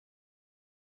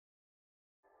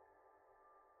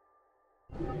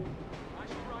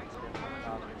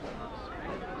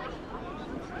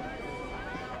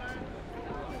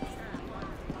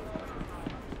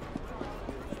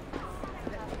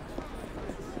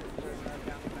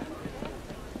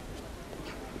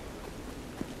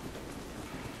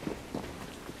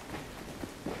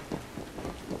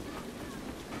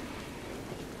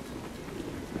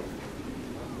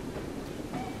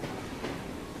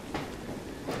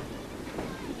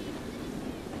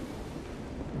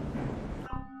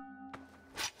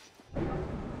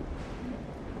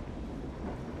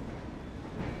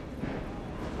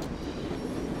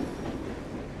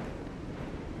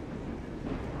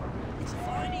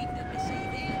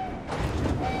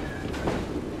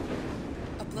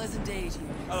Pleasant day to you.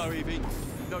 Hello, Evie.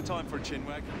 No time for a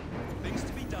chinwag. Things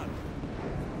to be done.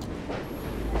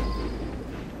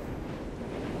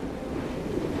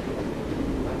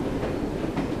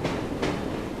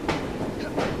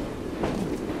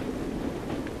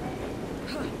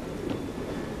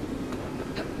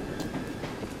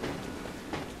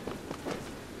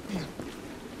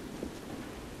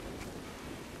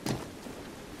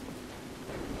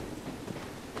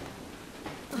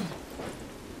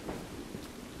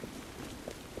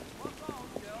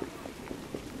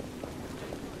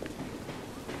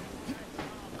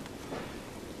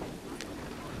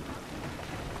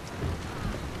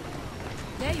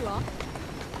 There you are.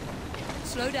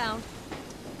 Slow down.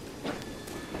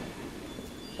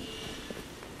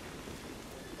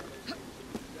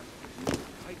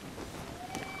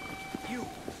 You!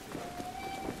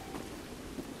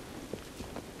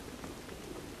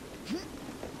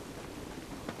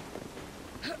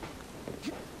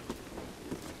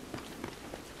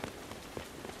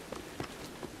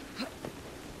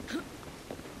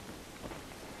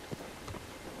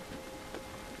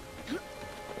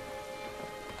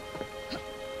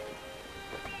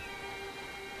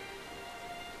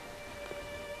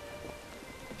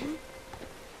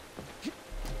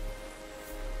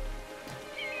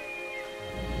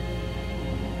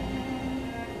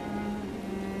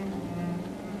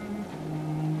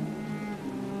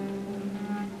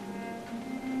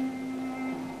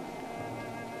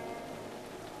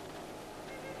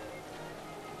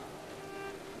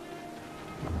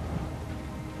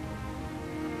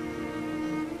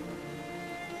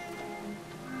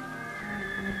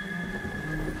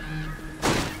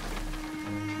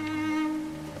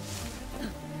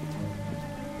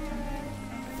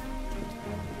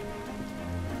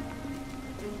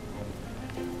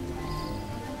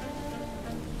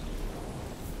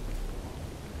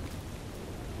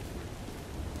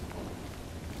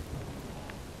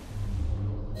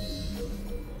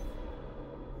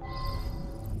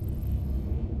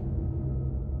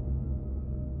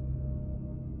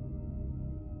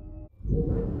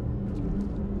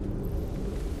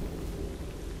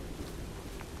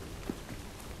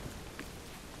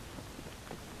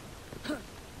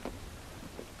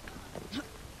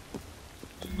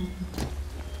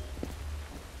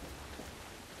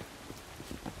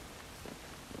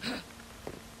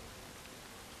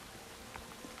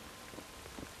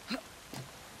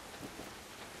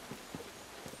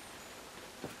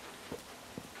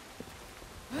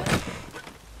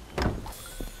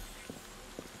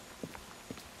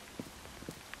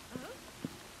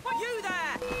 You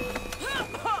there!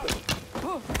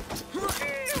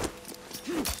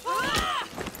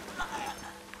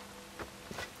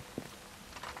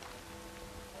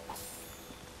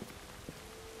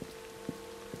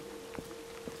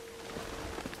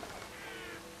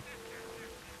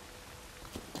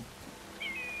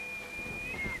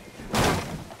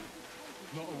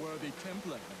 Not a worthy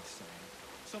Templar, they say.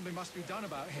 Something must be done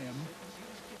about him.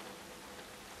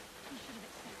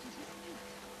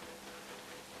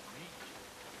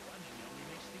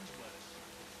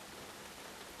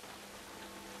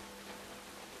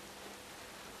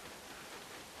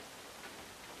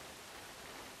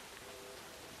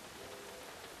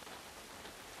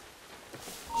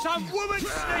 Some woman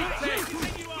sneaking! Who do you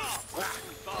think you are?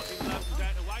 Barking locals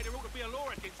out the way, there ought to be a law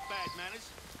against bad manners.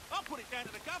 I'll put it down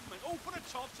to the government, all for the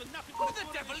tops and nothing for the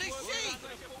devil is she?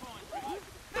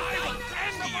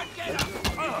 Someone get up!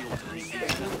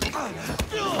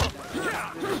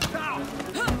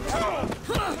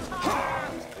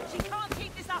 She can't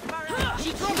keep this up, Barrow.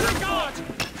 She dropped the guard!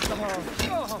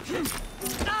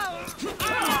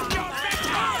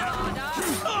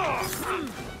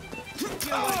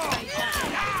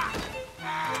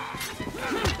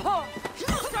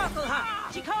 Circle her!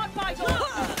 She can't fight all!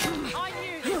 I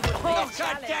knew this would be a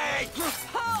challenge!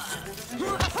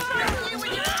 Circle you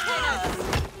when you're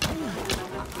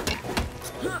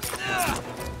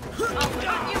I'll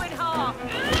cut you in half!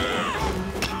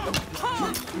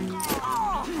 Stop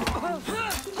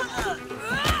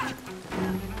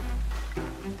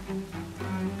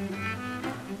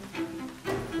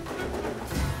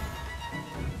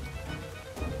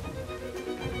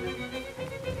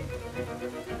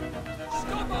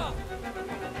her!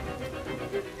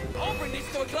 I'll bring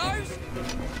this to a close!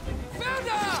 Found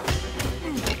her!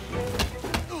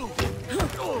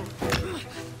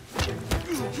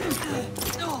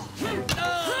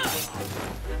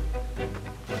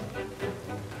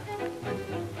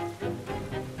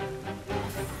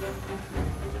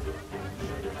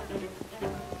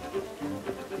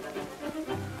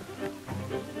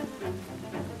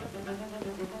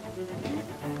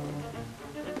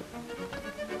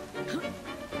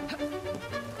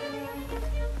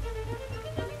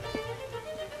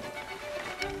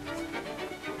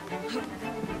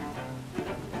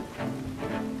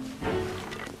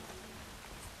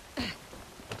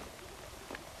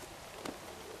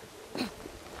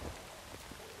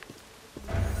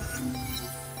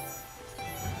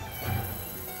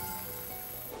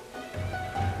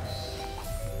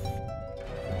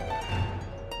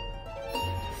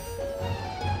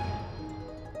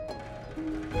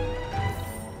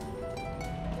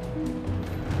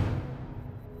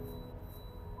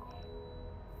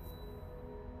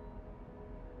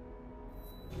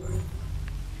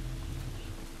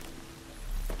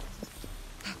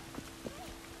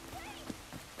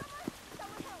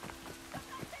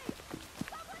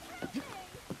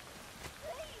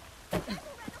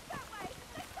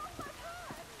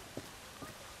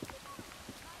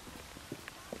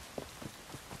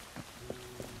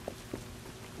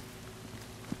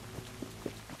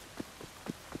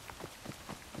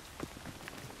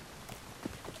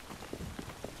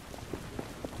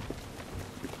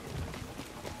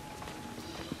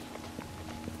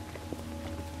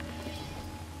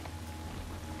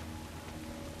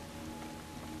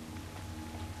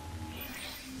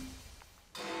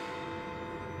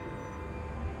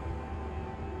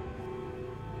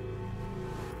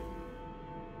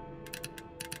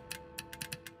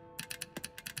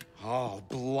 Oh,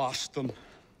 blast them.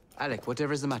 Alec,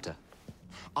 whatever is the matter?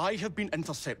 I have been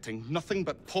intercepting nothing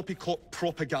but poppycock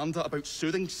propaganda about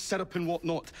soothing syrup and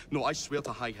whatnot. No, I swear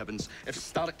to high heavens, if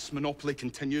Starrick's monopoly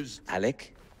continues...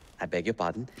 Alec, I beg your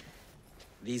pardon.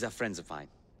 These are friends of mine.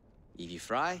 Evie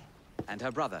Fry and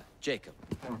her brother, Jacob.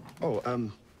 Oh,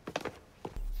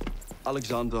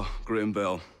 Alexander Graham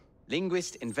Bell.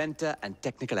 Linguist, inventor, and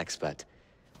technical expert.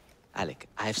 Alec,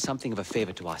 I have something of a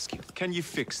favor to ask you. Can you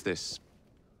fix this?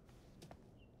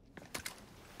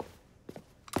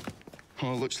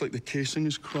 Oh, looks like the casing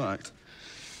is cracked.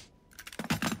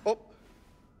 Oh,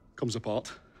 comes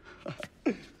apart.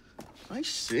 I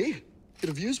see. Could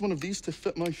have used one of these to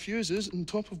fit my fuses on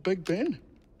top of Big Ben.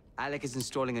 Alec is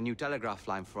installing a new telegraph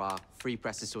line for our Free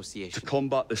Press Association. To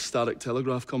combat the Starrick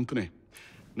Telegraph Company.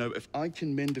 Now, if I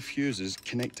can mend the fuses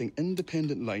connecting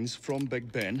independent lines from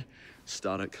Big Ben,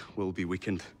 Starrick will be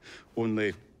weakened.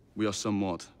 Only we are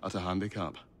somewhat at a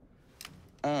handicap.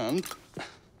 And...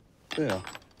 there.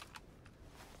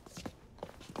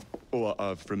 Oh,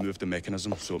 I've removed the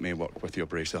mechanism so it may work with your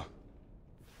bracer.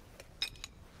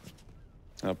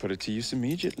 I'll put it to use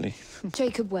immediately.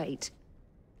 Jacob, wait.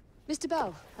 Mr.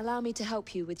 Bell, allow me to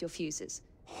help you with your fuses.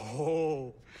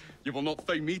 Oh, you will not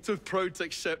find me too proud to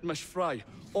accept Miss Fry.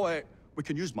 Oh, we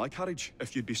can use my carriage,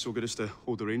 if you'd be so good as to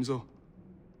hold the reins, though.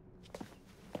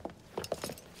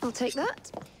 I'll take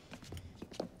that.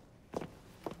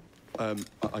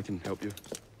 I can help you.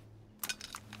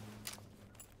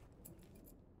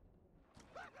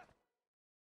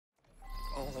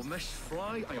 Oh, Miss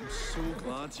Fry, I am so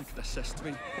glad you could assist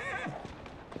me.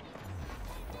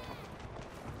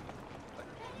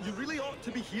 You really ought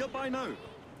to be here by now.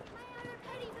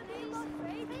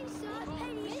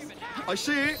 I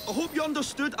say, I hope you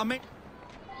understood. I meant...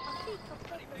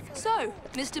 So,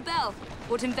 Mr. Bell,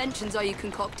 what inventions are you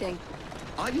concocting?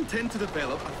 I intend to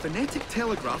develop a phonetic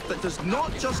telegraph that does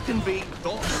not just convey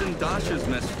dots and dashes,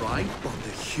 Miss Fry, but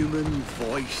the human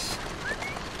voice.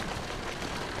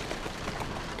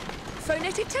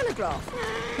 Phonetic telegraph?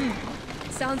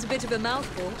 Sounds a bit of a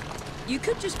mouthful. You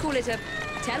could just call it a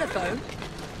telephone.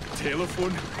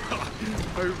 Telephone?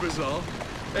 How bizarre.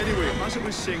 Anyway, as I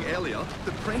was saying earlier,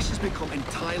 the press has become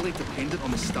entirely dependent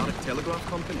on the Starrick Telegraph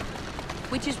Company.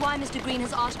 Which is why Mr. Green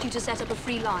has asked you to set up a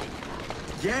free line.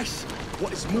 Yes.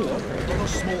 What is more, other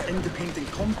small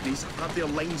independent companies have had their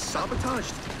lines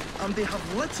sabotaged, and they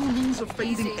have little means of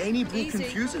finding any broken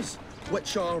fuses,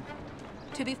 which are...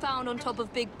 To be found on top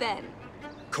of Big Ben.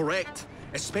 Correct.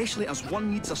 Especially as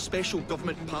one needs a special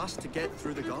government pass to get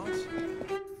through the guards.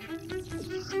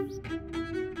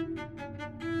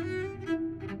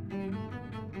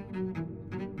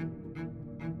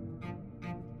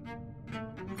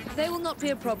 They will not be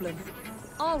a problem.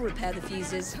 I'll repair the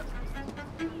fuses.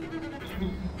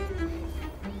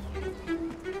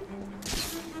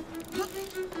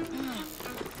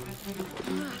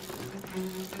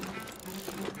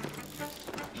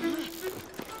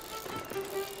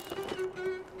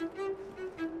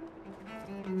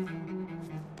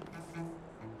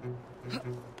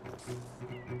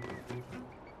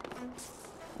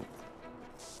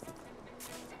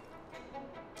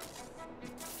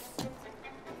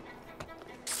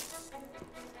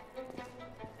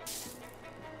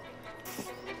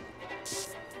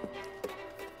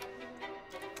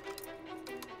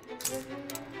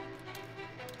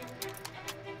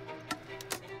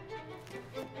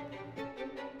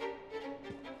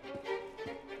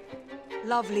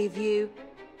 Lovely view.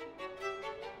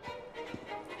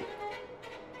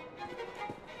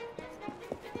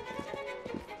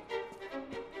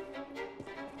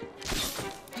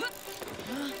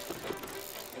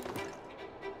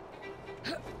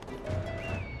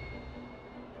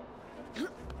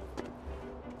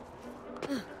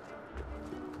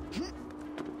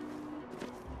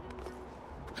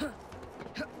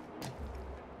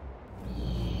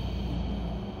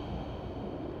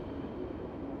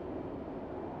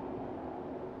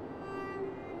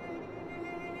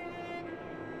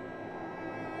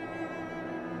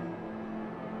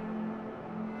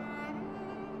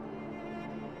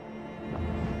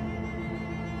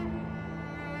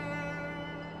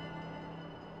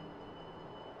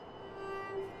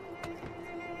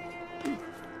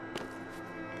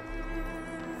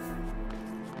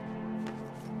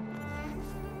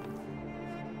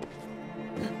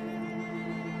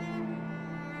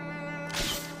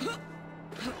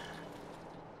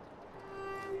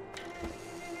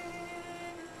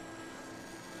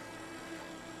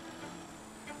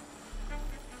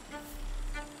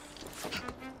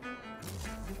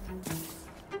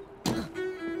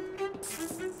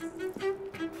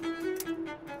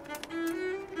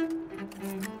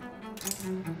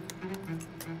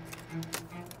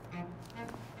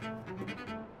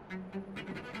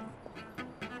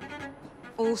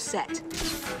 All set.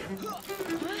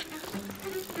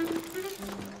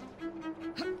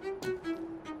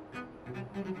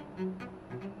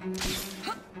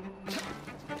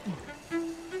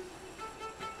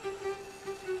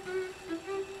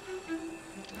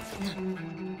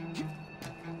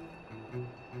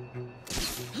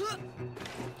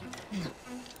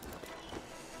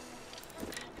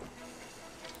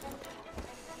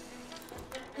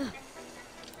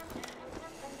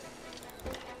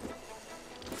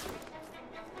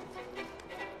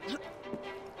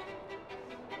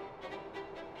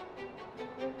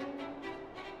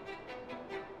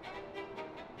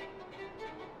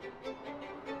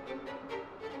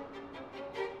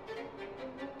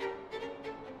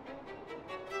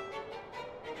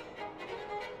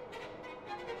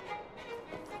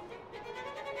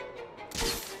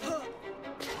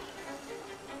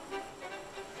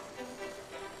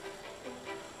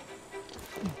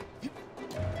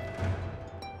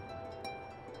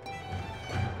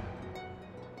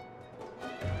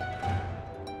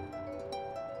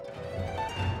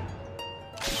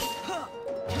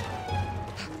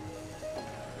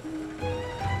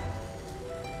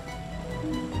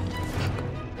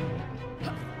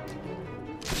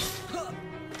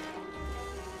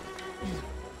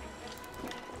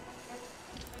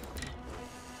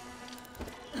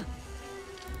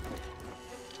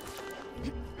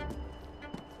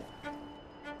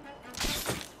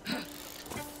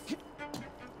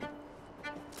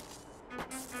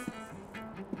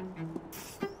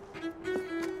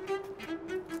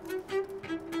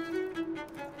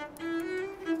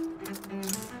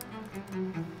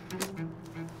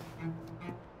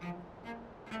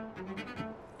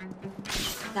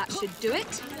 That should do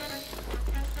it.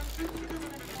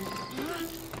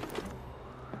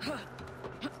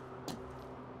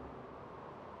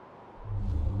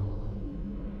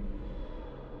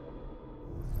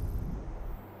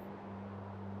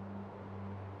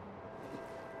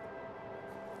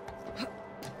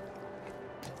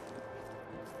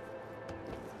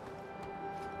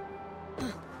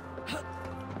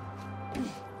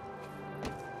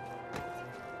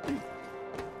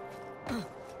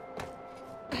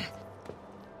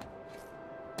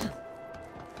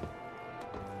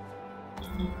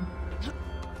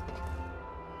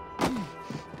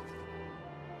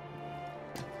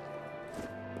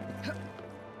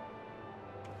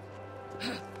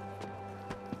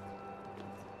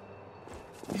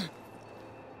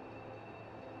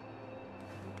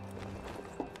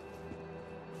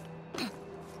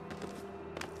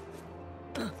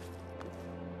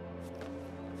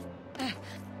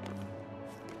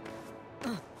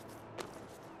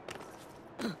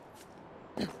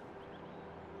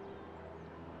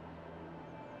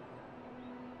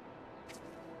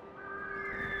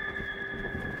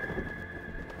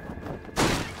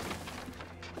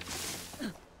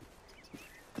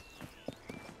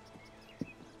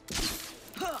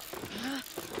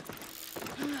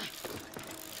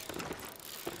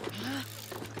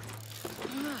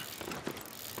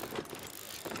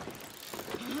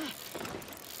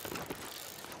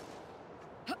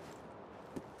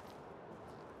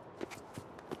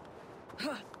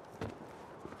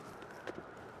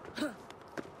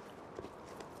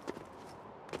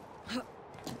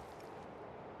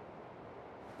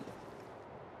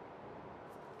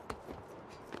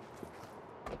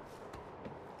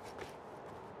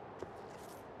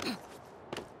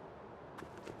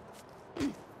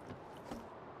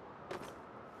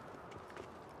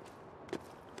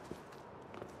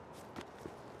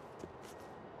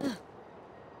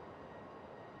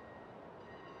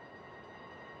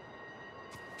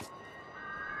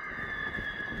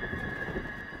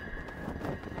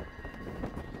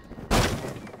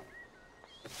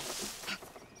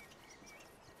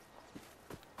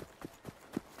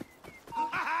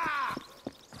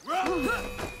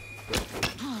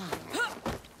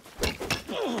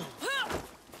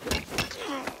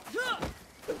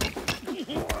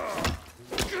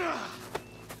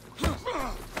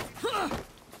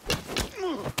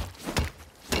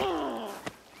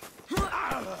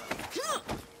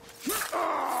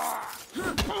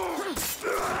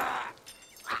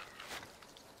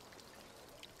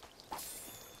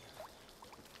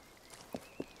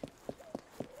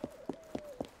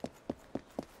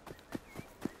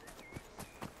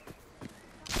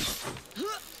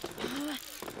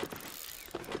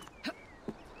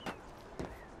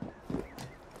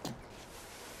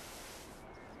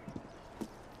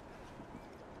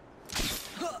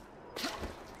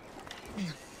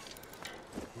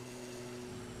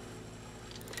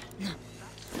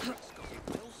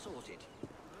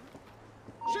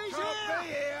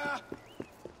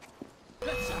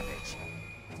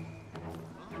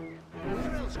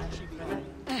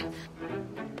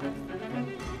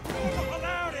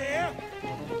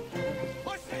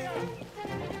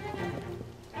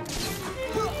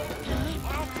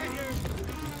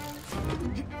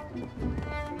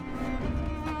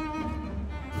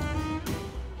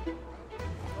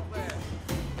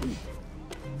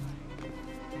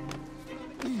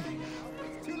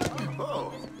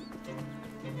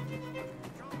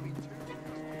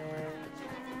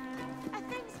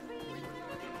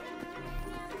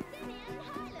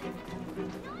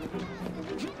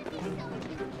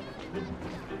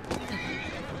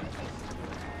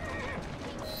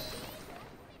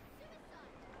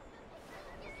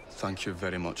 Thank you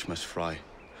very much, Miss Fry.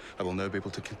 I will now be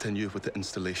able to continue with the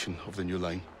installation of the new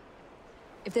line.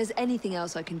 If there's anything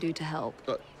else I can do to help...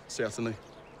 Certainly.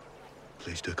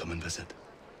 Please do come and visit.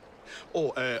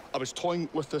 Oh, I was toying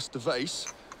with this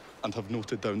device and have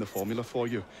noted down the formula for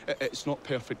you. It's not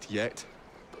perfect yet,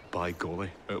 but by golly,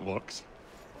 it works.